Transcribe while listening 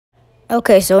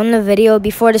Okay, so in the video,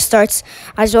 before this starts,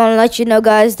 I just want to let you know,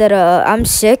 guys, that I'm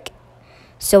sick.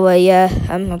 So yeah,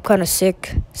 I'm kind of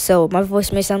sick. So my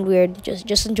voice may sound weird.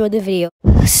 Just enjoy the video.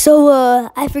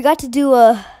 So I forgot to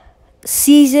do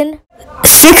season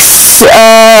 6.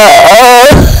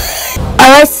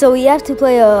 Alright, so we have to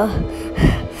play the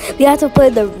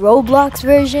Roblox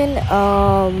version.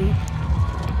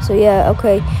 So yeah,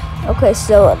 okay.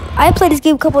 So I played this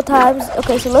game a couple times.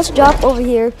 Okay, so let's drop over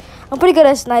here. I'm pretty good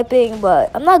at sniping, but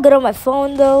I'm not good on my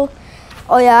phone though.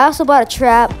 Oh yeah, I also bought a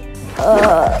trap.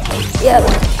 Yeah,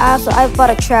 I bought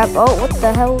a trap. Oh, what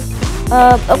the hell?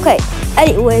 Okay.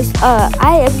 Anyways,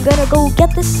 I am gonna go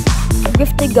get this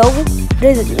rift to go.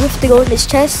 There's a rift to go in this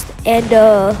chest, and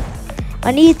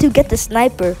I need to get the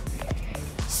sniper.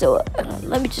 So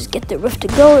let me just get the rift to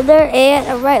go there, and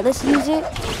alright, let's use it.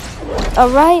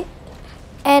 Alright,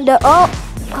 and oh,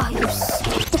 I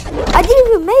didn't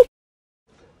even make.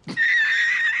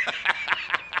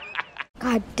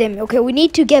 God damn it. Okay, we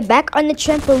need to get back on the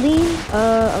trampoline.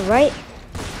 Alright.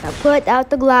 Now put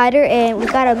out the glider, and we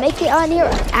gotta make it on here.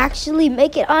 Actually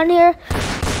make it on here.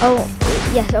 Oh,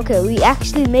 yes, okay, we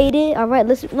actually made it. Alright,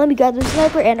 let me grab the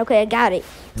sniper, and okay, I got it.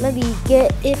 Let me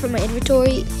get it from my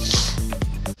inventory.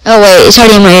 Oh wait, it's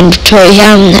already in my inventory.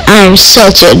 I'm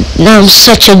such a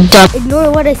dumb. Ignore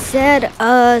what I said.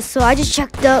 So I just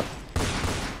checked up.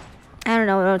 I don't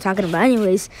know what I'm talking about.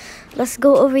 Anyways, let's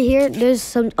go over here. There's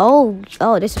some. Oh,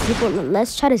 there's some people.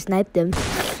 Let's try to snipe them.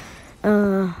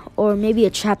 Or maybe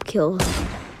a trap kill.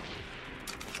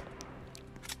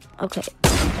 Okay.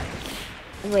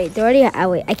 Wait, they already.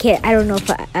 Wait, I can't. I don't know if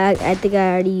I think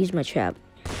I already used my trap.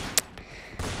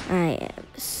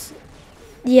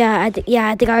 Yeah, I think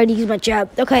I already used my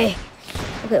trap. Okay.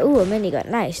 Ooh, a minigun.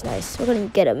 Nice. We're gonna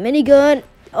get a minigun.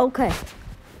 Okay.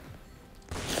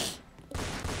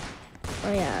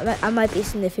 Oh yeah, I might be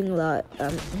sniffing a lot.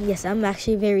 Yes, I'm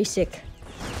actually very sick.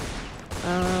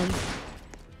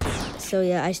 So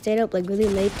yeah, I stayed up like really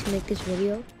late to make this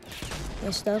video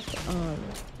and stuff.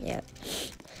 Yeah.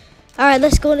 All right,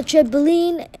 let's go on a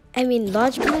trampoline. I mean,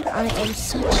 launchpad. I am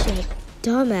such a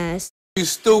dumbass. You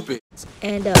stupid.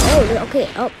 And oh, okay.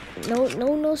 Oh,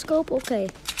 no scope. Okay.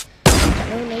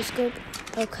 No scope.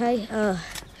 Okay.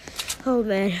 Oh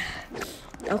man.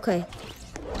 Okay.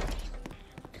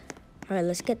 Alright,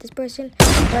 let's get this person.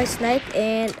 Alright, sniped,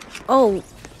 and oh,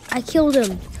 I killed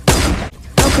him.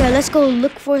 Okay, let's go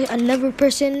look for another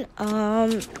person.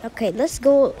 Okay, let's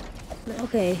go.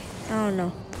 Okay, I don't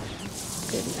know.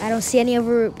 Okay, I don't see any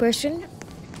other person.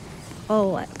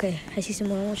 Oh, okay, I see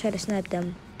someone. I'm gonna try to snipe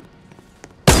them.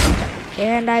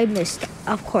 And I missed.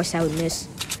 Of course I would miss.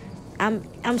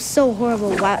 I'm so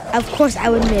horrible. Why? Of course I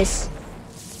would miss.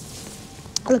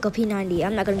 Look, a P90.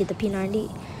 I'm not gonna get the P90.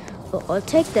 I'll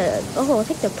take the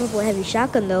purple heavy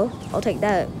shotgun though. I'll take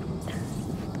that.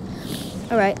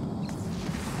 All right.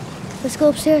 Let's go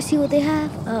upstairs, see what they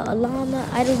have. A llama.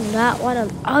 I do not want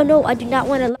to. Oh no, I do not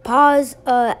want to pause.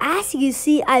 As you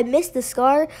see, I missed the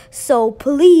scar. So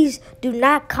please do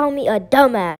not call me a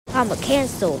dumbass. I'm a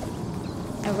cancel.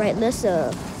 All right, let's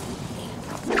use.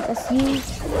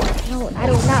 No, I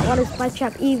do not want to spike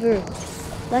trap either.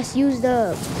 Let's use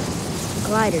the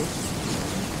glider.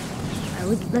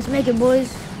 Let's make it,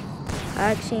 boys.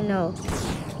 Actually, no.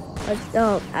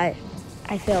 I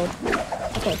failed.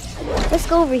 Okay, let's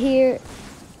go over here.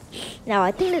 Now,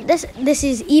 I think that this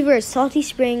is either Salty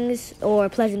Springs or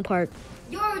Pleasant Park.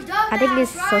 I think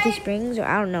it's Salty Springs, or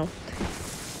I don't know.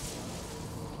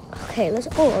 Okay, let's.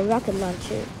 Oh, a rocket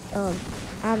launcher.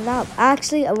 I'm not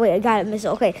actually. Wait, a guided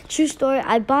missile. Okay, true story.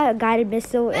 I bought a guided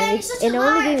missile, and it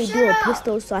only gave me dual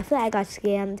pistols, so I feel like I got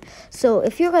scammed. So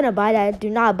if you're gonna buy that, do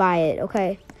not buy it.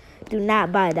 Okay, do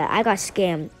not buy that. I got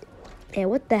scammed. And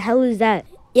what the hell is that?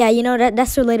 Yeah, you know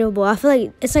that's relatable. I feel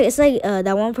like it's like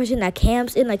that one person that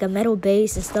camps in like a metal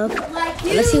base and stuff.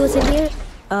 Let's see what's in here.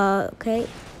 Okay,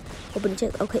 open the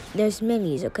chest. Okay, there's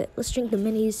minis. Okay, let's drink the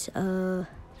minis.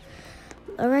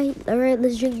 All right.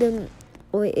 Let's drink them.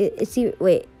 Wait, it's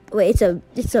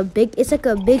like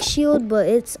a big shield, but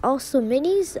it's also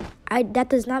minis. That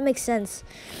does not make sense.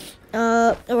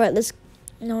 All right, let's.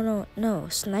 No,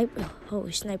 sniper. Oh,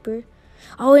 sniper.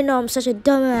 Oh wait, no, I'm such a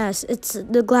dumbass. It's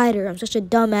the glider. I'm such a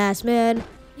dumbass, man.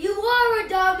 You are a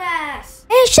dumbass.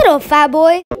 Hey, shut up, fat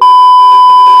boy.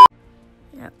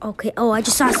 Okay. Oh, I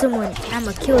just saw someone.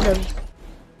 I'ma kill them.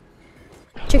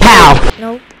 How?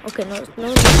 No. Okay. No.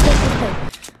 Okay.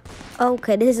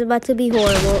 Okay, this is about to be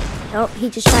horrible. Oh, he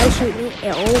just tried to shoot me.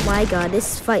 And oh my god,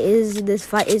 this fight is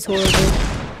horrible.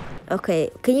 Okay,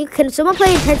 can someone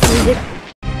play intense music?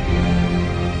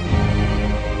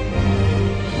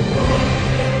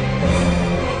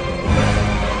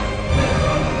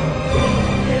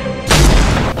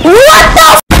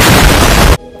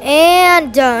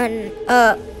 done.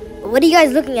 What are you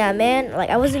guys looking at, man? Like,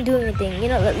 I wasn't doing anything. You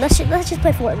know, let's just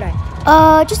play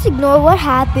Fortnite. Just ignore what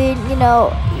happened. You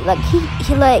know, like he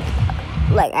like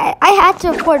I had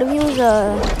to report him.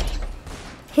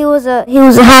 He was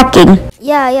hacking.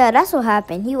 Yeah, that's what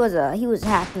happened. He was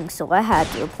hacking, so I had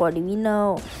to report him. You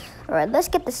know. All right, let's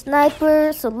get the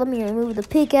sniper. So let me remove the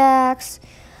pickaxe.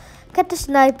 Get the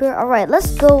sniper. All right,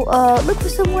 let's go. Look for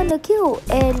someone to kill.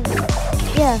 And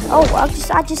yeah. Oh,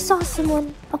 I just saw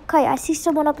someone. Okay, I see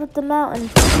someone up the mountain.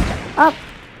 Up.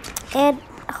 And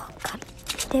oh god,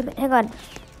 damn it. Hang on.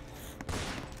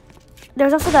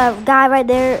 There's also that guy right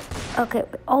there. Okay.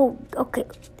 Oh, okay.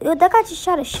 That guy just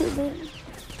tried to shoot me.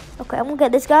 Okay, I'm gonna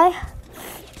get this guy.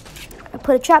 I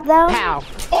put a trap down. Ow.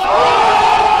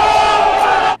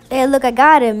 Hey, look, I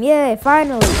got him. Yeah,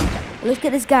 finally. Let's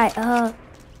get this guy. All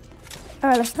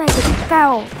right, let's snipe it.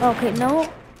 Foul. Okay, no.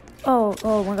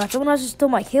 Oh my god, someone else just stole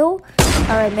my kill.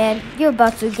 All right, man, you're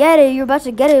about to get it. You're about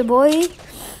to get it, boy.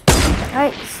 All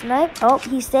right, snipe. Oh,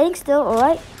 he's staying still. All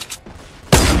right.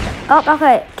 Oh,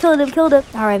 okay. Killed him.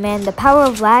 All right, man. The power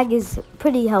of lag is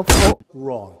pretty helpful.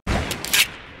 Wrong.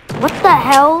 What the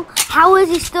hell? How is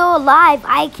he still alive?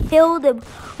 I killed him.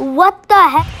 What the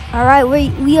heck? All right,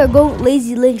 we are going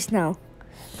Lazy Links now.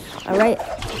 All right.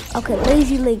 Okay,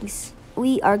 Lazy Links.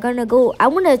 We are gonna go. I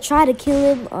wanna try to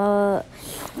kill him. Oh,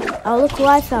 look who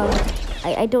I found.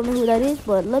 I don't know who that is,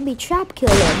 but let me trap kill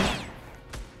him.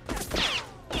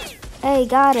 Hey,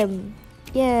 got him.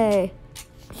 Yay.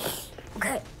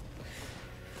 Okay.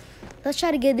 Let's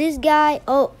try to get this guy.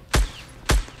 Oh.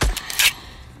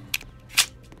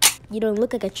 You don't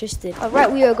look like a Tristan.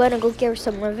 Alright, we are gonna go get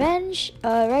some revenge.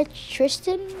 Alright,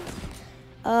 Tristan.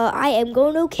 I am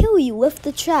going to kill you with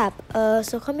the trap.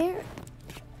 So come here.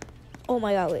 Oh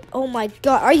my god, wait. Oh my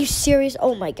god, are you serious?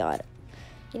 Oh my god.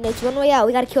 You know, it's one way out.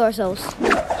 We gotta kill ourselves.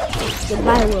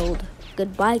 Goodbye, world.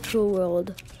 Goodbye, cruel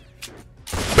world.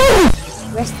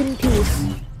 Rest in peace.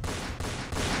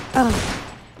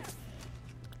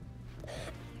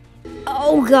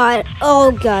 Oh god.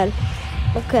 Oh god.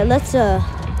 Okay, let's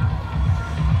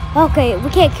okay, we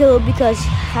can't kill him because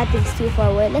I think it's too far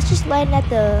away. Let's just land at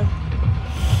the.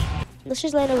 Let's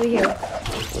just land over here.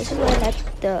 Let's just land at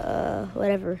the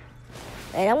whatever.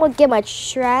 And I'm gonna get my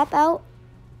trap out.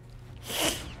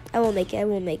 I won't make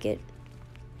it.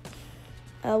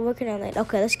 Working on that.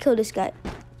 Okay, let's kill this guy.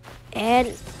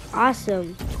 And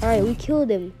awesome. All right, we killed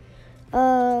him.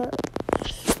 What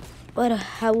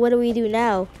do we do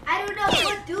now? I don't know.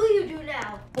 What do you do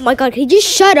now? Oh my god, can you just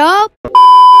shut up?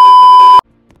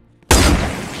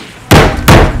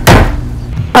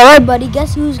 Alright, buddy,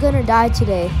 guess who's gonna die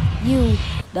today? You,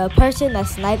 the person that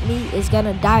sniped me, is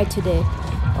gonna die today.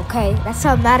 Okay, that's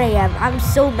how mad I am. I'm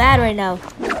so mad right now.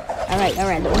 Alright,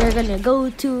 we're gonna go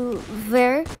to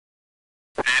where?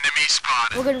 Enemy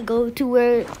spotted. We're gonna go to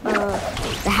where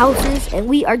the house is, and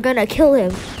we are gonna kill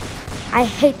him. I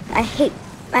hate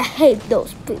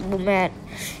those people, man.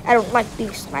 I don't like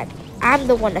being sniped. I'm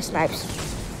the one that snipes.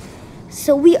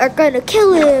 So we are gonna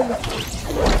kill him.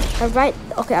 Alright,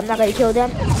 okay, I'm not gonna kill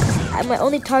them. My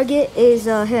only target is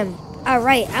him.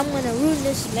 Alright, I'm gonna ruin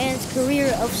this man's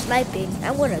career of sniping.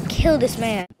 I'm gonna kill this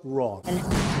man. Wrong. And,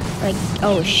 like,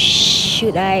 oh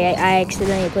shoot, I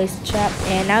accidentally placed the trap,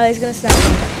 and now he's gonna snipe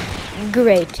me.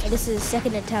 Great. This is the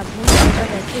second attempt. We are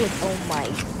gonna kill him. Oh my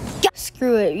god.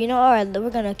 Screw it. You know, alright, we're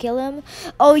gonna kill him.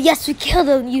 Oh yes, we killed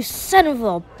him, you son of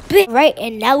a bitch. Right,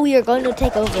 and now we are going to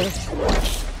take over.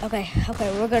 Okay,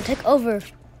 we're gonna take over.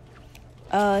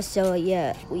 So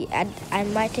yeah, I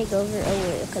might take over. Oh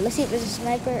wait, okay, let's see if there's a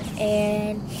sniper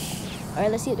and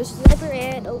alright, let's see if there's a sniper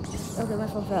and oh, okay, my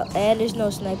phone fell. And there's no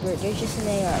sniper, there's just an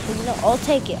AR. But you know, I'll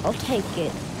take it.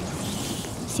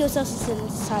 See what else is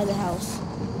inside the house.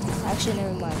 Actually,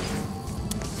 never mind.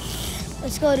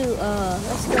 Let's go to here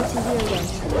again.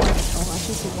 Oh, I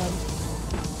see someone.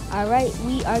 Alright,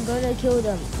 we are gonna kill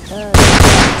them.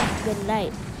 Good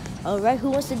night. Alright,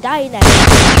 who wants to die now?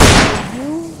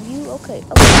 You, okay.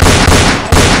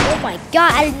 Oh my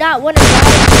god, I did not want to die.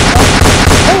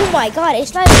 Oh my god,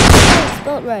 it's not even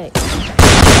spelled right.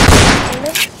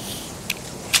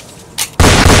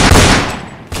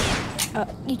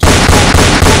 You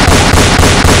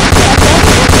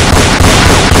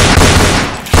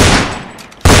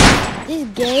This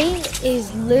game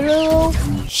is literal.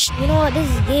 You know what?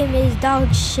 This game is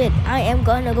dog shit. I am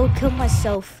gonna go kill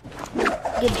myself.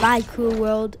 Goodbye, cruel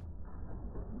world.